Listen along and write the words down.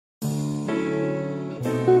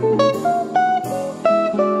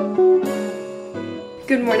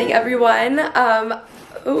Good morning, everyone.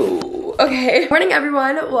 Okay. Morning,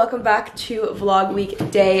 everyone. Welcome back to vlog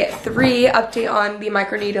week day 3. Update on the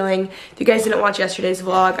microneedling. If you guys didn't watch yesterday's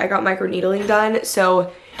vlog, I got microneedling done.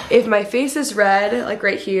 So if my face is red, like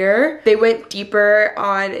right here, they went deeper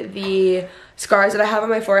on the scars that I have on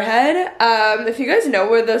my forehead. If you guys know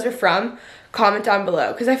where those are from, comment down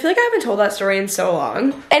below, because I feel like I haven't told that story in so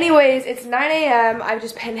long. Anyways, it's 9 a.m. I've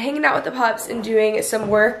just been hanging out with the pups and doing some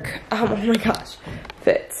work. Oh my gosh,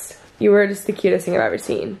 Fitz, you were just the cutest thing I've ever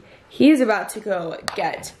seen. He's about to go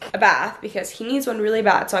get a bath because he needs one really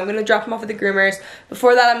bad, so I'm gonna drop him off at the groomers.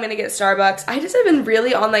 Before that, I'm gonna get Starbucks. I just have been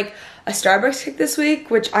really on like a Starbucks kick this week,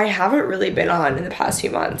 which I haven't really been on in the past few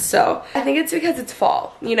months. So I think it's because it's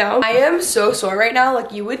fall, you know? I am so sore right now.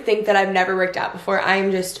 Like, you would think that I've never worked out before.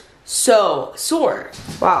 I'm just so sore.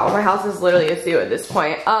 Wow, my house is literally a zoo at this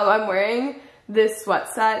point. I'm wearing this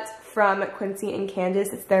sweat set from Quincy and Candace.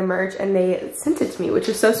 It's their merch, and they sent it to me, which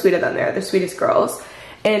is so sweet of them. They're the sweetest girls,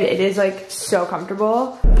 and it is like so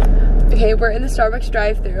comfortable. Okay, we're in the Starbucks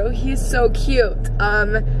drive-thru. He's so cute.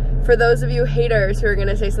 For those of you haters who are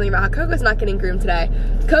gonna say something about how Coco's not getting groomed today,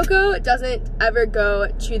 Coco doesn't ever go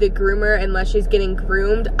to the groomer unless she's getting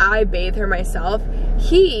groomed. I bathe her myself.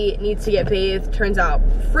 He needs to get bathed, turns out,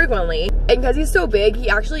 frequently. And because he's so big, he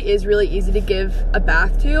actually is really easy to give a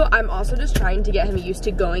bath to. I'm also just trying to get him used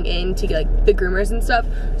to going into like the groomers and stuff.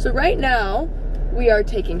 So right now, we are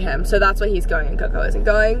taking him. So that's why he's going and Coco isn't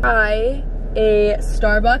going. A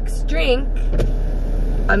Starbucks drink.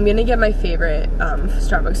 I'm gonna get my favorite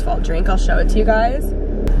Starbucks fall drink. I'll show it to you guys.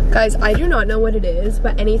 Guys, I do not know what it is,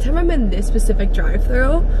 but anytime I'm in this specific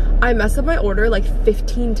drive-thru, I mess up my order like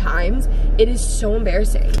 15 times. It is so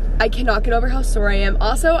embarrassing. I cannot get over how sore I am.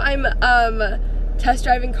 Also, I'm test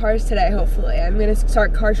driving cars today, hopefully. I'm gonna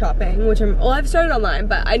start car shopping, which I've started online,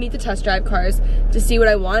 but I need to test drive cars to see what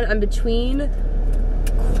I want. I'm between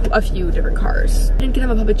a few different cars. I didn't get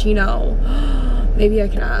him a puppuccino. Maybe I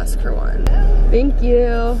can ask for one. Thank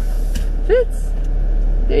you. Fitz,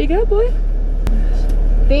 there you go, boy.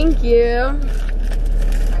 Thank you.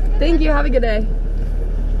 Thank you, have a good day.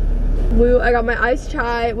 Woo, I got my iced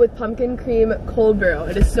chai with pumpkin cream cold brew.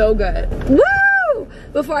 It is so good. Woo!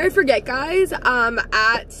 Before I forget, guys,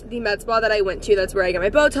 at the med spa that I went to, that's where I got my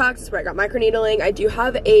Botox, that's where I got microneedling. I do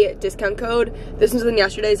have a discount code. This was in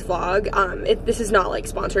yesterday's vlog. This is not like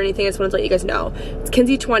sponsored or anything. I just wanted to let you guys know. It's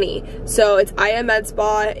Kenzie20. So it's IM Med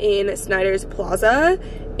Spa in Snyder's Plaza.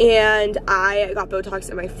 And I got Botox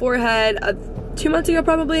in my forehead 2 months ago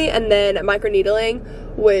probably, and then microneedling,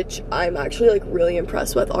 which I'm actually like really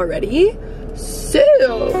impressed with already. So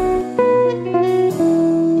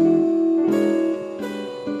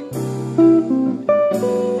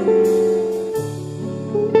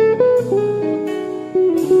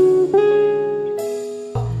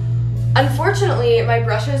unfortunately, my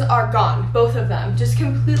brushes are gone. Both of them just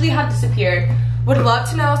completely have disappeared. Would love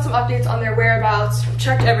to know some updates on their whereabouts.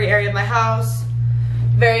 Checked every area of my house.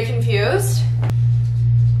 Very confused.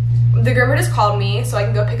 The groomer just called me so I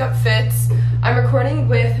can go pick up Fitz. I'm recording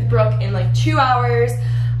with Brooke in like 2 hours.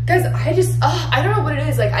 Guys, I don't know what it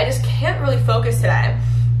is. Like, I just can't really focus today.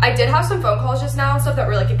 I did have some phone calls just now and stuff that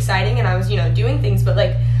were like exciting, and I was, you know, doing things, but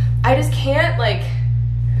like, I just can't, like,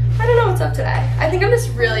 I don't know what's up today. I think I'm just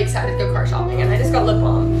really excited to go car shopping, and I just got lip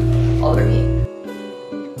balm all over me.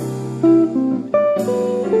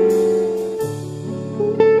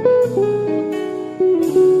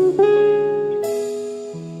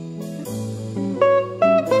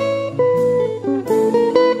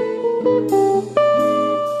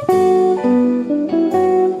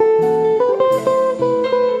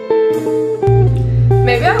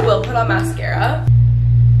 Maybe I will put on mascara.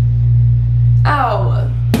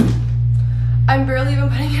 Ow. I'm barely even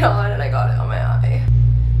putting it on and I got it on my eye.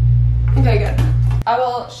 Okay, good. I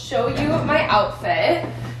will show you my outfit.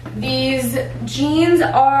 These jeans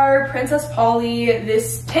are Princess Polly.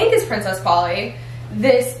 This tank is Princess Polly.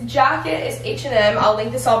 This jacket is H&M. I'll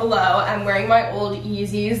link this all below. I'm wearing my old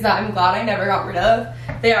Yeezys that I'm glad I never got rid of.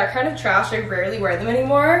 They are kind of trash. I rarely wear them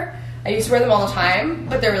anymore. I used to wear them all the time,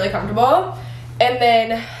 but they're really comfortable. And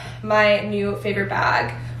then my new favorite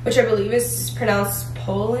bag, which I believe is pronounced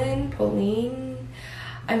Pauline.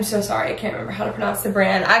 I'm so sorry, I can't remember how to pronounce the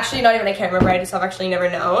brand. Actually, not even I can't remember, I just have actually never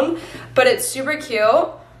known. But it's super cute.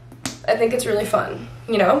 I think it's really fun,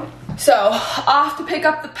 you know? So, off to pick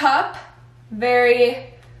up the pup. Very,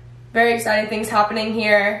 very exciting things happening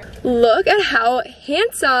here. Look at how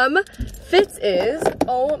handsome Fitz is.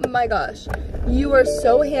 Oh my gosh. You are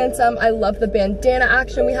so handsome. I love the bandana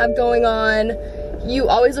action we have going on. You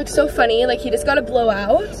always look so funny, like he just got a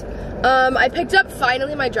blowout. I picked up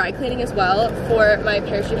finally my dry cleaning as well for my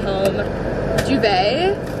parachute home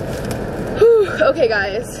duvet. Whew. Okay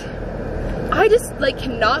guys, I just like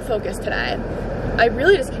cannot focus today. I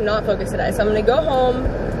really just cannot focus today. So I'm gonna go home,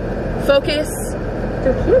 focus.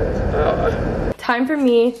 They're cute. Oh. Time for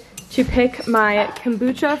me to pick my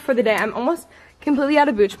kombucha for the day. I'm almost completely out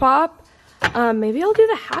of Booch Pop. Maybe I'll do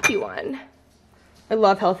the happy one. I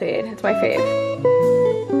love Health-Aid, it's my fave.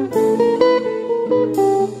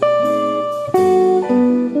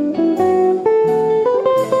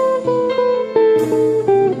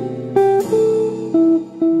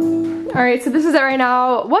 All right, so this is it right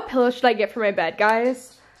now. What pillow should I get for my bed,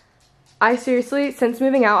 guys? I seriously, since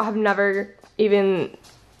moving out, have never even,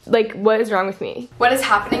 like, what is wrong with me? What is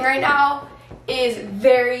happening right now is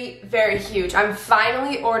very, very huge. I'm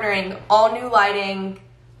finally ordering all new lighting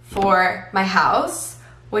for my house,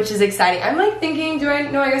 which is exciting. I'm like thinking,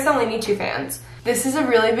 I guess I only need 2 fans. This is a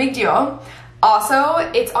really big deal. Also,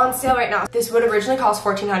 it's on sale right now. This would originally cost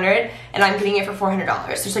 $1,400 and I'm getting it for $400.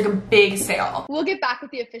 There's like a big sale. We'll get back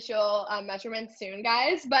with the official measurements soon,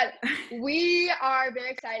 guys, but we are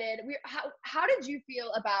very excited. How did you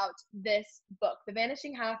feel about this book, The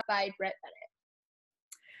Vanishing Half by Brooke Miccio?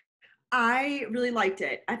 I really liked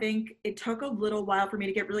it. I think it took a little while for me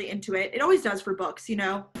to get really into it. It always does for books, you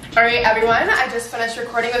know? All right, everyone, I just finished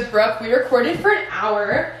recording with Brooke. We recorded for an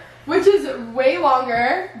hour, which is way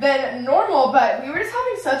longer than normal, but we were just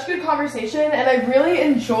having such good conversation, and I really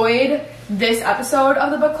enjoyed this episode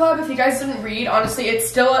of the book club. If you guys didn't read, honestly, it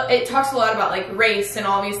talks a lot about like race and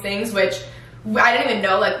all these things, which I didn't even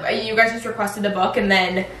know. Like, you guys just requested a book, and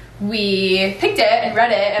then we picked it and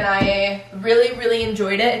read it, and I really, really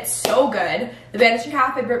enjoyed it. It's so good. The Vanishing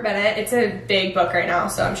Half by Brooke Miccio. It's a big book right now,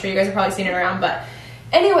 so I'm sure you guys have probably seen it around, but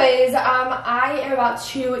anyways, I am about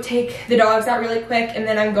to take the dogs out really quick, and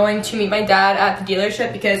then I'm going to meet my dad at the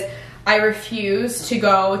dealership because I refuse to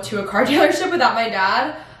go to a car dealership without my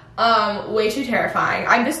dad. Way too terrifying.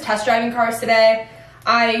 I'm just test driving cars today.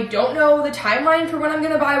 I don't know the timeline for when I'm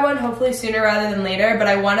gonna buy one, hopefully sooner rather than later, but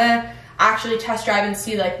I wanna actually test drive and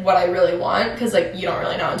see like what I really want, because like you don't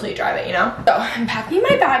really know until you drive it, you know? So I'm packing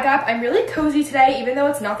my bag up. I'm really cozy today, even though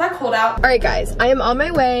it's not that cold out. All right guys, I am on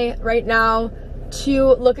my way right now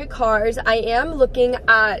to look at cars. I am looking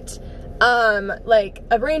at like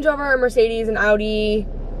a Range Rover, a Mercedes, an Audi.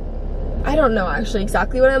 I don't know actually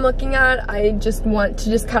exactly what I'm looking at. I just want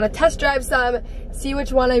to just kind of test drive some, see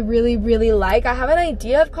which one I really, really like. I have an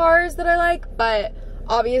idea of cars that I like, but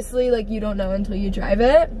obviously like you don't know until you drive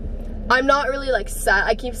it. I'm not really like set.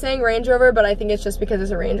 I keep saying Range Rover, but I think it's just because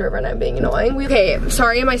it's a Range Rover and I'm being annoying. Okay,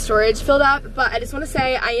 sorry my storage filled up, but I just want to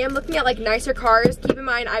say I am looking at like nicer cars. Keep in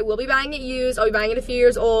mind, I will be buying it used. I'll be buying it a few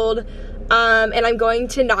years old. And I'm going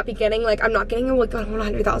to not be getting like, I'm not getting like a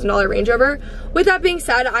 $100,000 Range Rover. With that being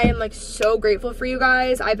said, I am like so grateful for you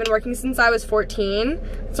guys. I've been working since I was 14.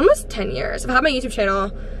 It's almost 10 years. I've had my YouTube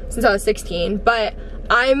channel since I was 16, but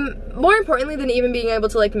I'm, more importantly than even being able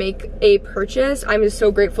to like make a purchase, I'm just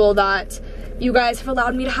so grateful that you guys have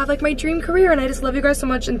allowed me to have like my dream career, and I just love you guys so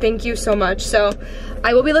much and thank you so much. So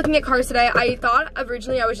I will be looking at cars today. I thought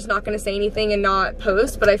originally I was just not gonna say anything and not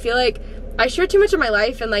post, but I feel like I share too much of my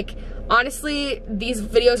life, and like honestly these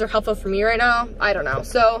videos are helpful for me right now. I don't know.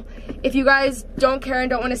 So if you guys don't care and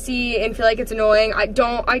don't want to see and feel like it's annoying, I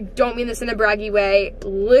don't mean this in a braggy way,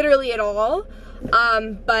 literally at all.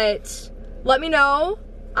 But let me know.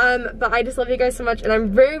 But I just love you guys so much, and I'm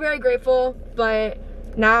very, very grateful. But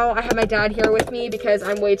now I have my dad here with me because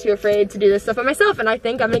I'm way too afraid to do this stuff by myself, and I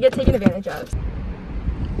think I'm gonna get taken advantage of.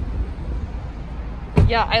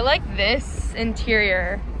 Yeah, I like this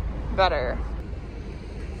interior better.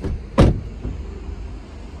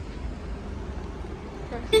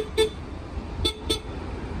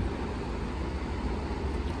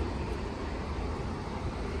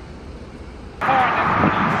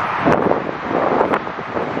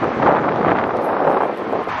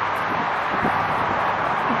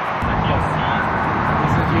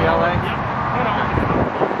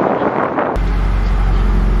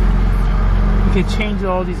 You can change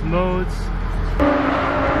all these modes.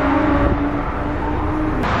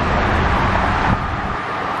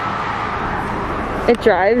 It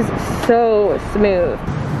drives so smooth.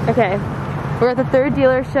 Okay, we're at the third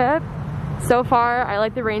dealership. So far, I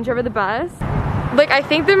like the Range Rover the best. Like, I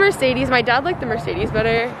think the Mercedes, my dad liked the Mercedes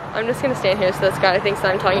better. I'm just gonna stand here so this guy thinks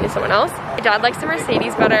that I'm talking to someone else. My dad likes the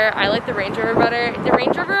Mercedes better. I like the Range Rover better. The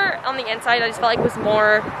Range Rover on the inside, I just felt like was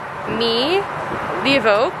more me, the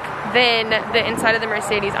Evoque, than the inside of the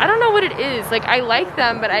Mercedes. I don't know what it is. Like, I like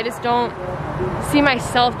them, but I just don't see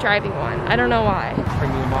myself driving one. I don't know why.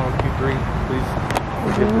 Bring me the Model Q3, please.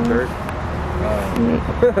 Get the dirt.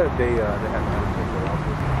 They have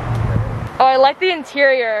Oh, I like the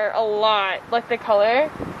interior a lot, like the color.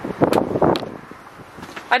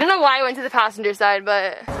 I don't know why I went to the passenger side,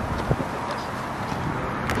 but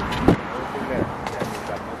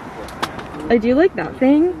I do like that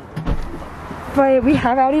thing. But we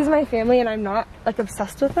have Audis in my family and I'm not like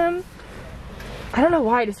obsessed with them. I don't know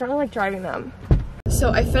why, I just don't like driving them. So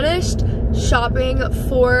I finished shopping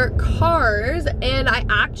for cars and I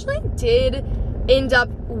actually did end up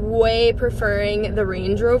way preferring the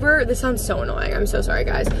Range Rover. This sounds so annoying, I'm so sorry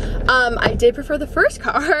guys. I did prefer the first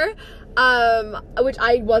car, which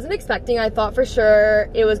I wasn't expecting. I thought for sure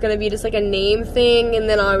it was gonna be just like a name thing and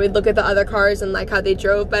then I would look at the other cars and like how they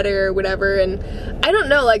drove better or whatever, and I don't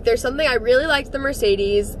know, like there's something, I really liked the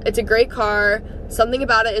Mercedes. It's a great car. Something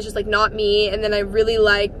about it is just like not me, and then I really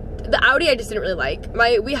liked the Audi. I just didn't really like.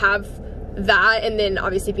 We have that and then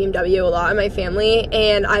obviously BMW a lot in my family,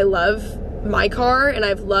 and I love my car and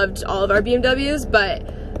I've loved all of our BMWs, but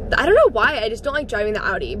I don't know why, I just don't like driving the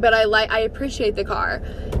Audi, but I appreciate the car.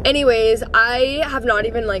 Anyways, I have not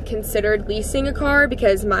even like considered leasing a car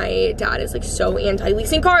because my dad is like so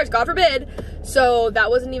anti-leasing cars, God forbid. So that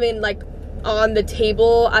wasn't even like on the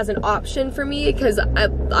table as an option for me because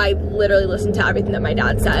I literally listen to everything that my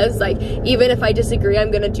dad says. Like even if I disagree, I'm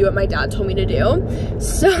gonna do what my dad told me to do.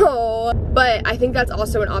 So, but I think that's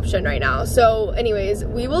also an option right now. So anyways,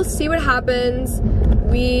 we will see what happens.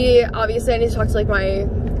 Obviously I need to talk to like my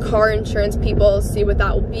car insurance people, see what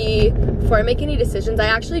that will be before I make any decisions.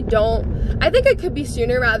 I think it could be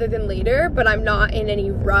sooner rather than later, but I'm not in any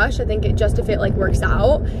rush. I think just if it like works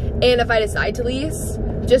out and if I decide to lease,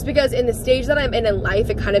 just because in the stage that I'm in life,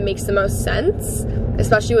 it kind of makes the most sense,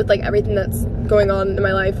 especially with like everything that's going on in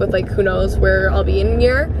my life with like who knows where I'll be in a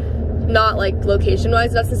year. Not like location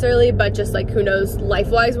wise necessarily, but just like who knows life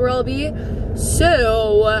wise where I'll be.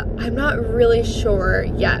 So I'm not really sure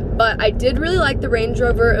yet, but I did really like the Range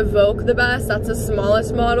Rover Evoque the best. That's the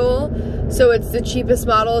smallest model, so it's the cheapest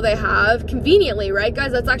model they have conveniently, right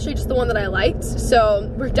guys? That's actually just the one that I liked,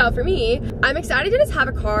 so worked out for me. I'm excited to just have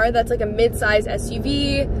a car that's like a mid-size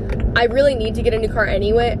SUV. I really need to get a new car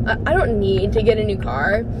anyway. I don't need to get a new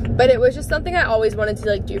car, but it was just something I always wanted to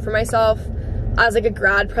like do for myself as like a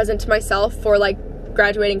grad present to myself for like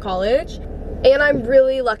graduating college. And I'm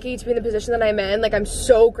really lucky to be in the position that I'm in. Like I'm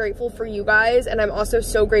so grateful for you guys, and I'm also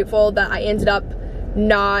so grateful that I ended up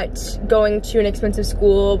not going to an expensive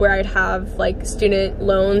school where I'd have like student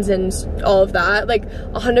loans and all of that. Like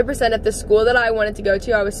 100% at the school that I wanted to go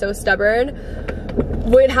to, I was so stubborn,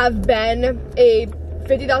 would have been a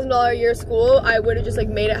 $50,000 a year school. I would have just like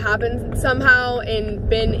made it happen somehow and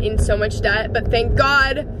been in so much debt, but thank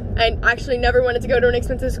God I actually never wanted to go to an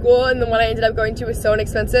expensive school, and the one I ended up going to was so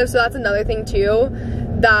inexpensive. So that's another thing too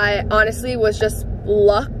that honestly was just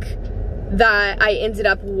luck that I ended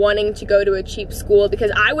up wanting to go to a cheap school,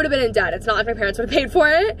 because I would have been in debt. It's not like my parents would have paid for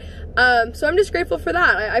it. So I'm just grateful for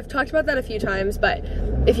that. I've talked about that a few times, but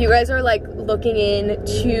if you guys are like looking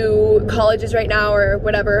into colleges right now or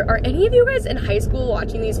whatever, are any of you guys in high school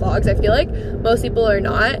watching these vlogs? I feel like most people are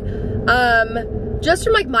not. Just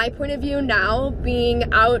from like my point of view now,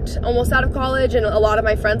 being almost out of college, and a lot of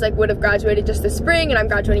my friends like would have graduated just this spring and I'm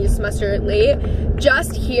graduating a semester late,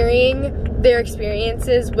 just hearing their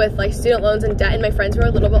experiences with like student loans and debt, and my friends who are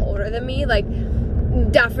a little bit older than me, like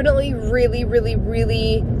definitely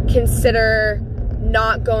really consider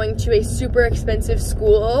not going to a super expensive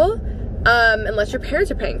school unless your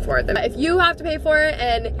parents are paying for it. If you have to pay for it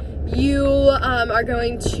and you are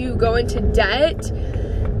going to go into debt,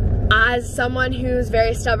 as someone who's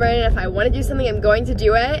very stubborn, and if I want to do something, I'm going to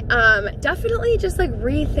do it, definitely just like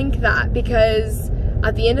rethink that, because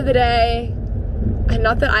at the end of the day, and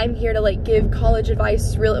not that I'm here to like give college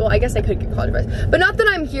advice really, well I guess I could give college advice, but not that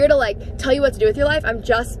I'm here to like tell you what to do with your life. I'm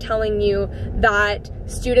just telling you that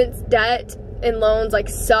students' debt and loans like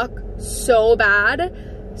suck so bad.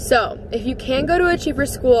 So if you can go to a cheaper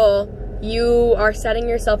school, you are setting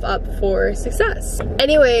yourself up for success.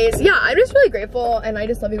 Anyways, yeah, I'm just really grateful, and I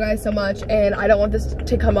just love you guys so much, and I don't want this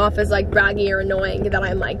to come off as like braggy or annoying that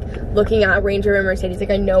I'm like looking at a Range Rover and Mercedes.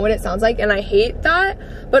 Like I know what it sounds like, and I hate that,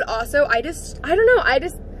 but also I don't know,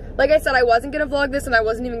 like I said, I wasn't gonna vlog this and I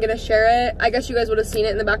wasn't even gonna share it. I guess you guys would have seen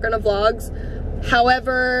it in the background of vlogs.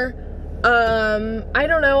 However, I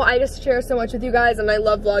don't know, I just share so much with you guys, and I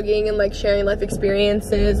love vlogging and like sharing life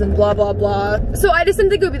experiences and blah blah blah. So I just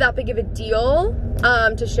didn't think it would be that big of a deal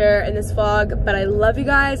to share in this vlog, but I love you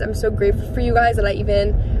guys. I'm so grateful for you guys that I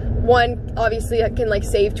even one, obviously I can like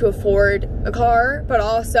save to afford a car, but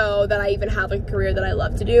also that I even have like a career that I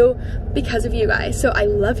love to do because of you guys. So I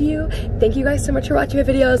love you. Thank you guys so much for watching my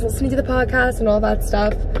videos, listening to the podcast and all that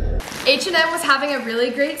stuff. H&M was having a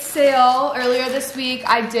really great sale earlier this week.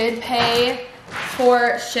 I did pay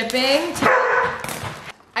for shipping.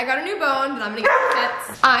 I got a new bone, but I'm gonna get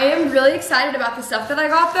fits. I am really excited about the stuff that I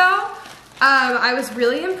got though. I was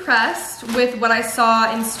really impressed with what I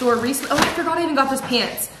saw in store recently. Oh, I forgot I even got those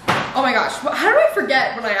pants. Oh my gosh, how do I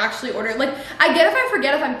forget when I actually ordered? Like, I get if I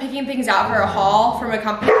forget if I'm picking things out for a haul from a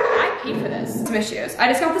company. I paid for this. Some issues. I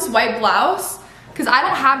just got this white blouse because I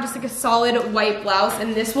don't have just like a solid white blouse,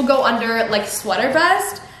 and this will go under like sweater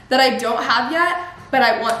vest that I don't have yet, but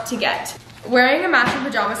I want to get. Wearing a matching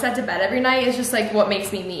pajama set to bed every night is just like what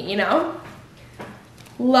makes me me, you know?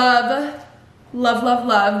 Love, love, love,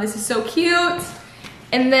 love. This is so cute.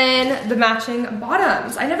 And then the matching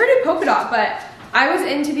bottoms. I never did polka dot, but I was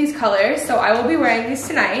into these colors, so I will be wearing these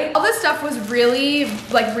tonight. All this stuff was really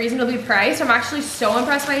like reasonably priced. I'm actually so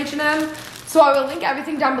impressed by H&M. So I will link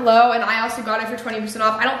everything down below, and I also got it for 20%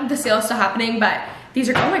 off. I don't think the sale is still happening, but these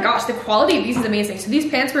are, oh my gosh, the quality of these is amazing. So these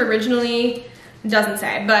pants were originally, it doesn't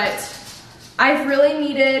say, but I've really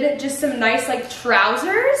needed just some nice like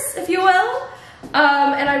trousers, if you will.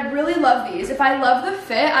 And I really love these. If I love the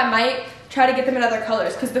fit, I might try to get them in other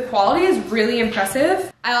colors because the quality is really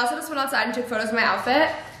impressive. I also just went outside and took photos of my outfit,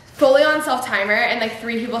 fully on self-timer, and like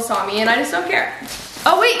 3 people saw me and I just don't care.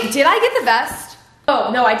 Oh wait, did I get the vest?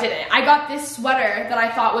 Oh, no, I didn't. I got this sweater that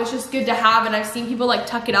I thought was just good to have, and I've seen people like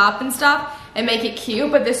tuck it up and stuff and make it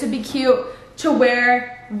cute, but this would be cute to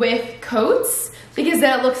wear with coats because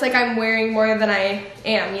then it looks like I'm wearing more than I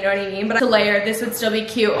am, you know what I mean? But to layer, this would still be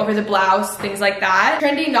cute over the blouse, things like that.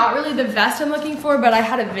 Trendy, not really the vest I'm looking for, but I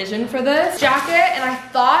had a vision for this jacket, and I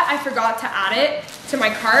thought I forgot to add it to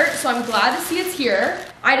my cart, so I'm glad to see it's here.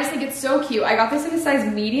 I just think it's so cute. I got this in a size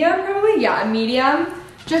medium, probably, yeah, a medium.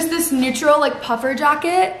 Just this neutral like puffer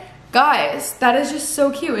jacket. Guys, that is just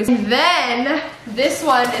so cute. And then this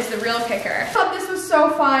one is the real kicker. I thought this was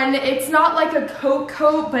so fun. It's not like a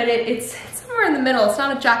coat, but it's somewhere in the middle. It's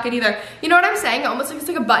not a jacket either. You know what I'm saying? It almost looks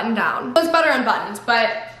like a button down. It was better unbuttoned,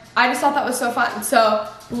 but I just thought that was so fun. So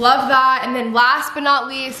love that. And then last but not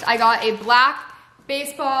least, I got a black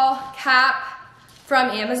baseball cap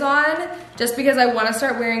from Amazon just because I want to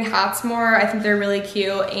start wearing hats more. I think they're really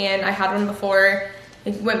cute, and I had one before.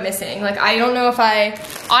 It went missing. Like, I don't know if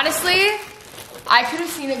honestly, I could have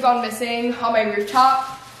seen it gone missing on my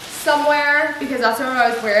rooftop somewhere because that's where I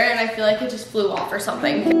was wearing it, and I feel like it just flew off or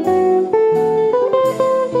something.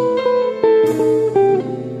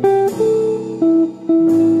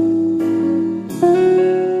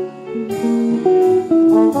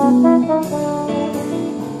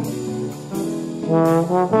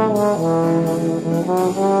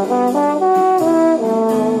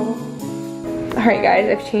 Alright guys,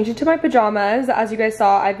 I've changed into my pajamas. As you guys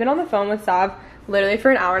saw, I've been on the phone with Sav literally for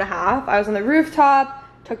an hour and a half. I was on the rooftop,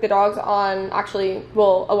 took the dogs on,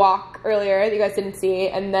 a walk earlier that you guys didn't see,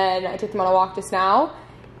 and then I took them on a walk just now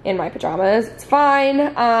in my pajamas. It's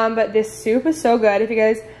fine, but this soup is so good. If you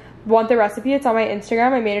guys want the recipe, it's on my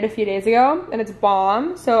Instagram. I made it a few days ago, and it's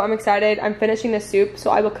bomb, so I'm excited. I'm finishing this soup, so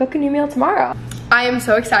I will cook a new meal tomorrow. I am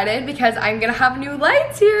so excited because I'm gonna have new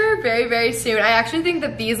lights here very, very soon. I actually think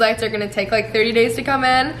that these lights are gonna take like 30 days to come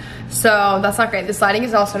in, so that's not great. This lighting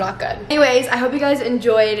is also not good. Anyways, I hope you guys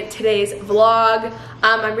enjoyed today's vlog.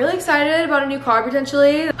 I'm really excited about a new car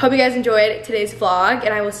potentially. Hope you guys enjoyed today's vlog,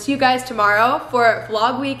 and I will see you guys tomorrow for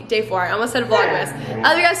vlog week day 4. I almost said vlogmas. I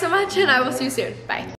love you guys so much, and I will see you soon. Bye.